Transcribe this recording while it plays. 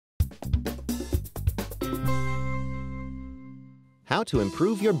How to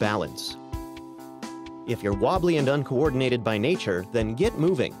improve your balance. If you're wobbly and uncoordinated by nature, then get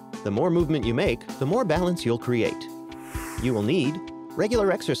moving. The more movement you make, the more balance you'll create. You will need regular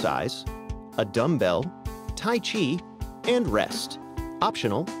exercise, a dumbbell, Tai Chi, and rest.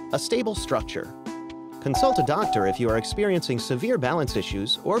 Optional, a stable structure. Consult a doctor if you are experiencing severe balance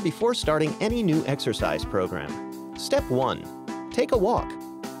issues or before starting any new exercise program. Step 1. Take a walk.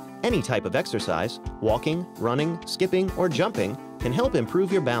 Any type of exercise, walking, running, skipping, or jumping, can help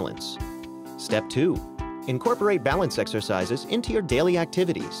improve your balance. Step 2. Incorporate balance exercises into your daily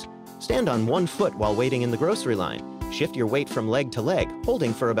activities. Stand on one foot while waiting in the grocery line. Shift your weight from leg to leg,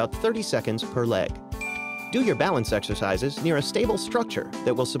 holding for about 30 seconds per leg. Do your balance exercises near a stable structure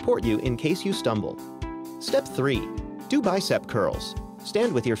that will support you in case you stumble. Step 3. Do bicep curls.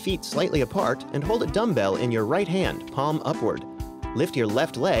 Stand with your feet slightly apart and hold a dumbbell in your right hand, palm upward. Lift your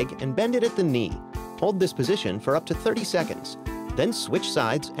left leg and bend it at the knee. Hold this position for up to 30 seconds. Then switch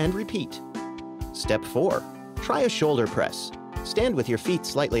sides and repeat. Step 4. Try a shoulder press. Stand with your feet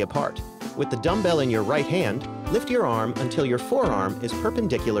slightly apart. With the dumbbell in your right hand, lift your arm until your forearm is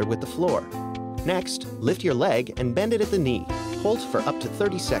perpendicular with the floor. Next, lift your leg and bend it at the knee. Hold for up to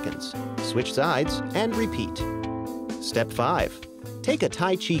 30 seconds. Switch sides and repeat. Step 5. Take a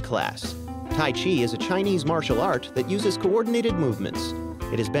Tai Chi class. Tai Chi is a Chinese martial art that uses coordinated movements.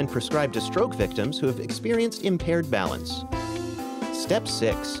 It has been prescribed to stroke victims who have experienced impaired balance. Step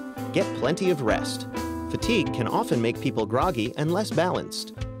 6. Get plenty of rest. Fatigue can often make people groggy and less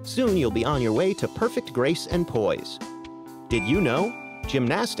balanced. Soon you'll be on your way to perfect grace and poise. Did you know?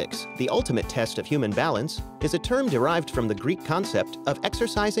 Gymnastics, the ultimate test of human balance, is a term derived from the Greek concept of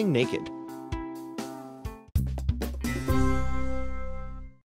exercising naked.